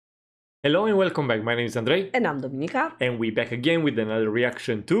Hello and welcome back. My name is Andrei. And I'm Dominika. And we're back again with another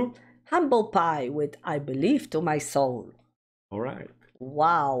reaction to Humble Pie with I Believe to My Soul. Alright.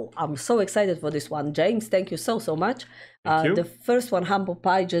 Wow, I'm so excited for this one. James, thank you so much. Thank you. The first one, Humble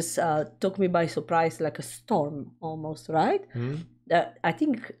Pie, just took me by surprise like a storm almost, right? I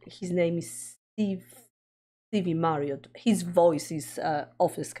think his name is Stevie Marriott. His voice is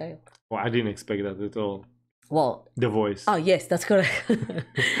off the scale. Well, I didn't expect that at all. Well, the voice. Oh yes, that's correct.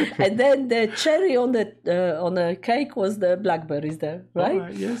 And then the cherry on the cake was the blackberries there,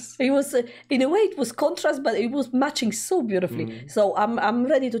 right? Yes. It was in a way it was contrast, but it was matching so beautifully. So I'm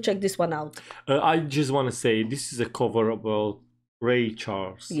ready to check this one out. I just want to say this is a cover about Ray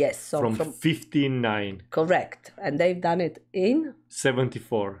Charles. Yes, so from 15/9. Correct, and they've done it in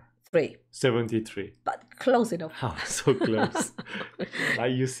 74. 73. But close enough. Oh, so close.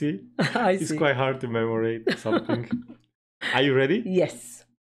 You see? It's quite hard to memorize something. Are you ready? Yes.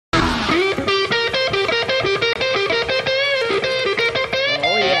 Oh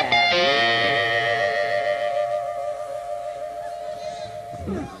yeah.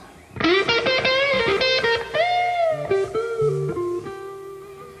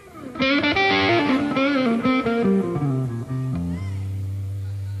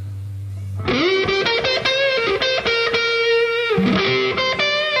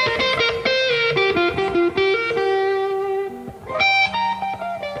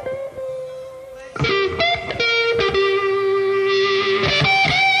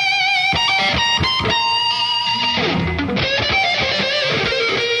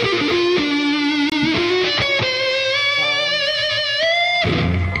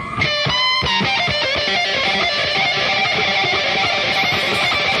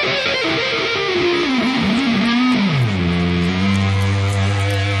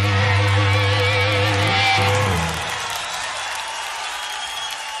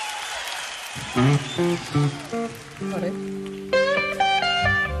 Got it.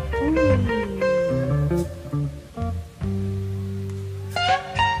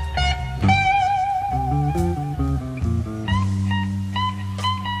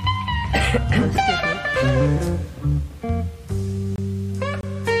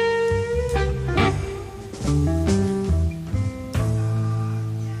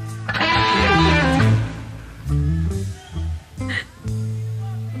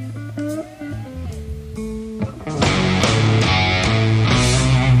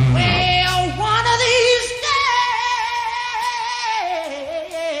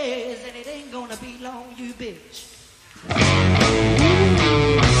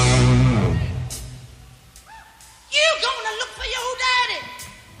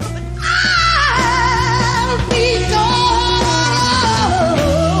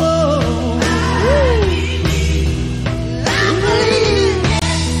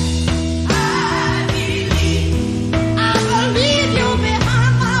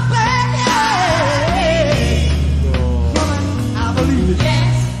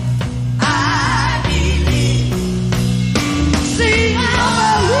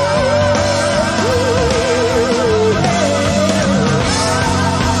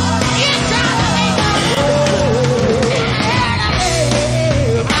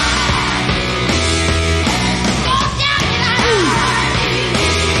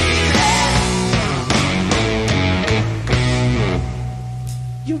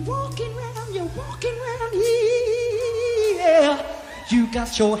 You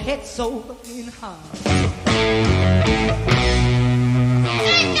got your head so in high.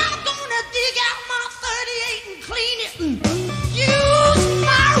 Ain't not gonna dig out my 38 and clean it and use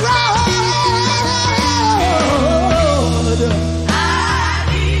my rod. I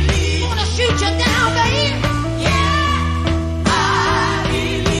believe. Wanna shoot you down, babe? Yeah. I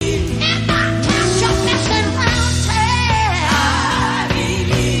believe. If I catch you messing around town, I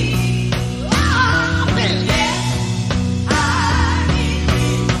believe. Oh, I believe.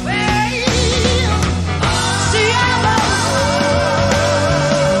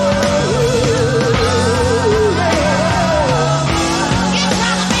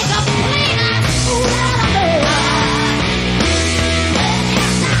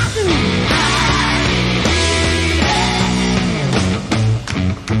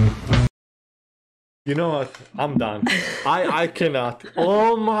 You know what? I'm done. I cannot.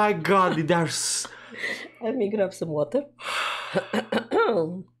 Oh my god, there's... Let me grab some water.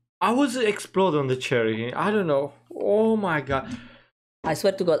 I was explode on the cherry. I don't know. Oh my god. I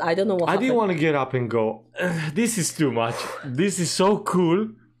swear to God, I don't know what happened. I didn't want to get up and go. This is too much. This is so cool.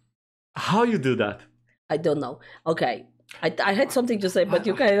 How you do that? I don't know. Okay. I had something to say, but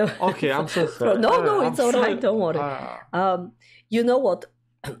you kind of... Okay, I'm so sorry. No, it's all right. Don't worry. You know what?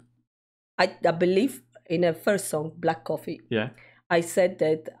 I believe in a first song, Black Coffee. Yeah. I said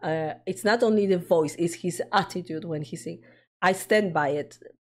that it's not only the voice, it's his attitude when he sings. I stand by it.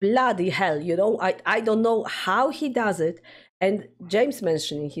 Bloody hell, you know, I don't know how he does it. And James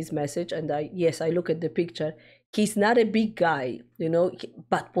mentioned in his message, and I look at the picture, he's not a big guy, you know,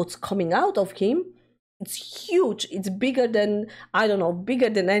 but what's coming out of him, it's huge. It's bigger than, I don't know, bigger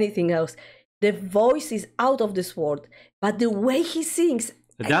than anything else. The voice is out of this world, but the way he sings,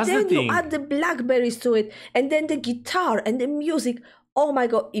 that's and then the thing. you add the blackberries to it, and then the guitar and the music. Oh my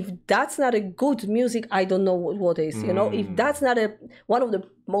God, if that's not a good music, I don't know what is, you know. If that's not one of the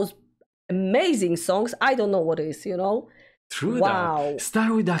most amazing songs, I don't know what is, you know. True. Wow. That.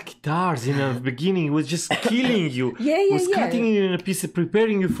 Start with that guitars in the beginning. It was just killing you. It was cutting you in a piece,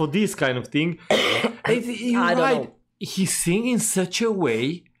 preparing you for this kind of thing. You're right. He's singing in such a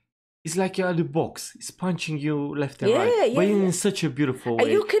way. It's like you're at the box. It's punching you left and right. But in such a beautiful way.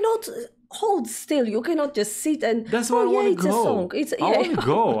 And you cannot hold still. You cannot just sit and. That's why I want to go. It's a song.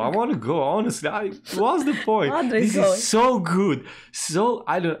 I want to go. Honestly, what's the point? This is so good. So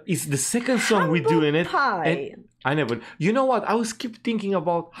it's the second song we do in it. And I never. You know what? I was keep thinking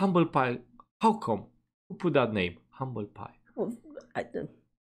about Humble Pie. How come? Who put that name? Humble Pie. Well, I don't.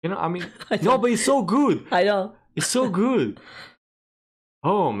 You know, I mean, no, but it's so good. I know. It's so good.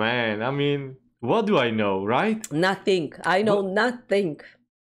 Oh man, I mean, what do I know, right? Nothing. I know nothing.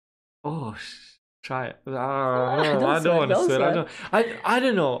 Oh, try it. I don't want to swear. I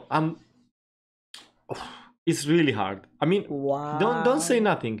don't know. It's really hard. I mean, don't say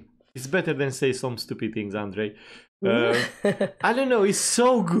nothing. It's better than say some stupid things, Andre. I don't know. It's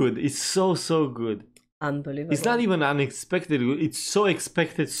so good. It's so good. Unbelievable. It's not even unexpected good. It's so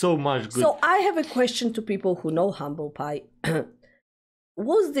expected, so much good. So I have a question to people who know Humble Pie.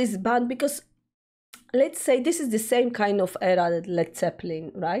 Was this band, because let's say this is the same kind of era that Led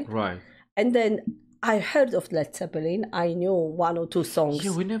Zeppelin, right? Right. And then I heard of Led Zeppelin. I knew one or two songs.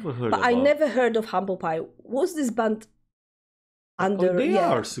 Yeah, we never heard But I never heard of Humble Pie. Was this band they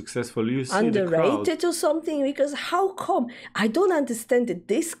are successful. You see underrated or something? Because how come? I don't understand it.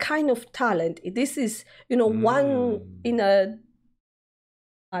 This kind of talent, this is, you know, one in a,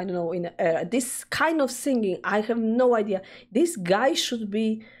 I don't know, in an era. This kind of singing, I have no idea. This guy should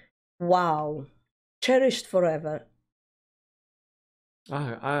be, wow, cherished forever.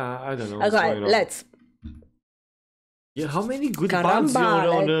 I don't know. Okay, let's. Yeah, how many good bands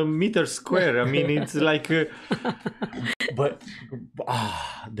on a meter square? I mean, it's like, but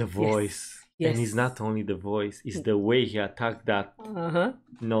the voice, and it's not only the voice; it's the way he attacked that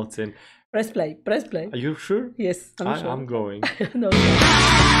notes. And press play. Are you sure? Yes, I'm sure. I'm going. No.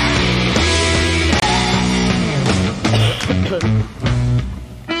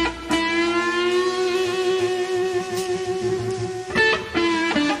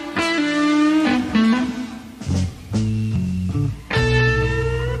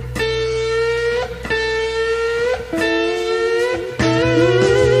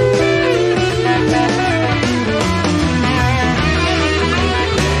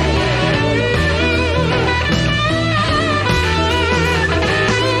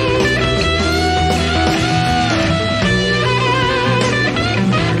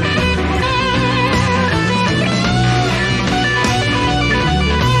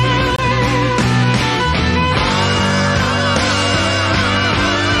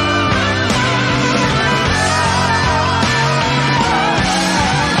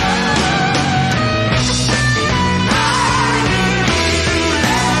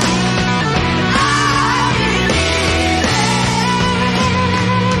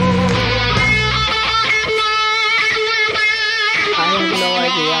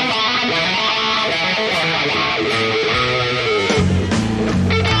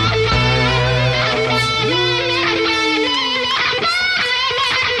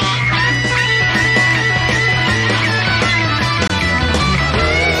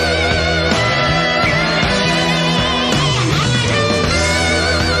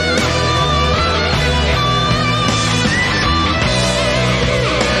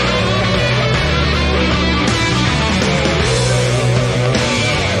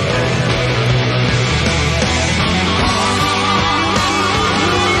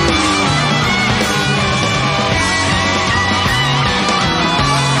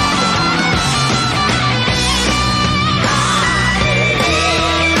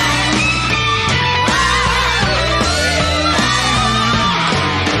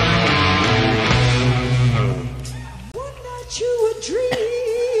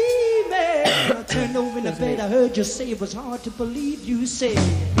 I heard you say it was hard to believe. You said,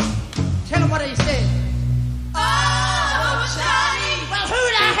 tell him what he said. Oh, Charlie. Well, who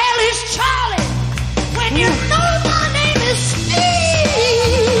the hell is Charlie? You know my name is Steve.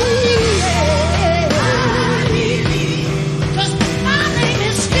 I believe. 'Cause my name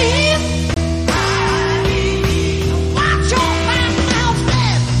is Steve. I believe. Watch your back mouth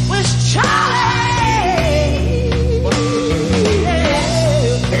there with Charlie.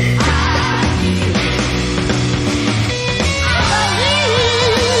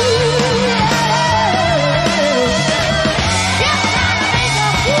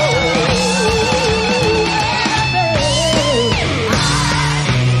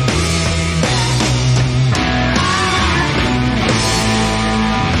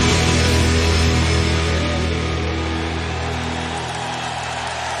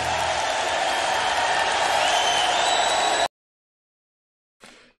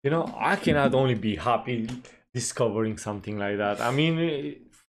 You know, I cannot only be happy discovering something like that. I mean,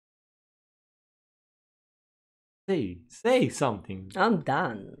 say something. I'm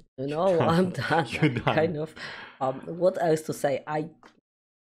done. You know, I'm done. You're done. Kind of. What else to say?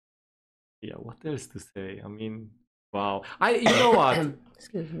 Yeah, what else to say? I mean, wow. You know what?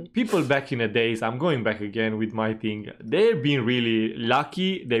 Excuse me. People back in the days, I'm going back again with my thing. They've been really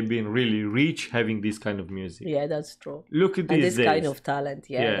lucky. They've been really rich having this kind of music. Yeah, that's true. Look at And these this kind days. of talent,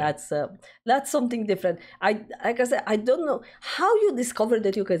 Yeah. that's something different. Like I said, I don't know how you discover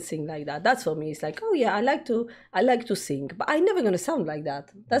that you can sing like that. That's for me. It's like, oh yeah, I like to sing, but I'm never gonna sound like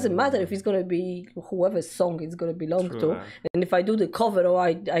that. Doesn't matter if it's gonna be whoever's song it's gonna belong True, to, man. and if I do the cover or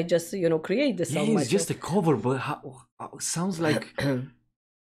I just create the Yeah, song it's myself. just a cover, but sounds like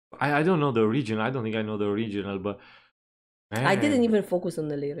I don't know the original. I don't think I know the original, but man, I didn't even focus on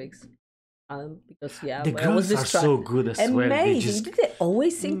the lyrics. Because the I was girls are distracted. so good as well. They Amazing! just Did they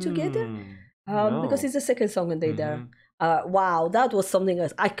always sing together? No. Because it's the second song and they're there. Mhm. Wow, that was something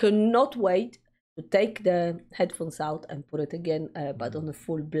else. I cannot wait to take the headphones out and put it again, but on a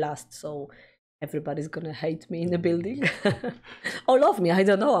full blast. So everybody's gonna hate me in the building or love me. I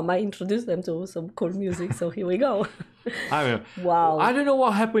don't know. I might introduce them to some cool music. So here we go. I mean, Wow. I don't know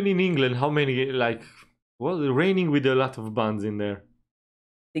what happened in England. How many raining with a lot of bands in there.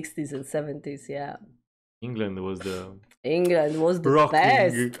 60s and 70s, yeah. England was the England was the rocking.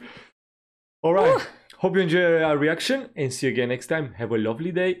 best. All right. Hope you enjoy our reaction and see you again next time. Have a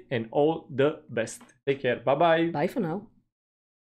lovely day and all the best. Take care. Bye bye. Bye for now.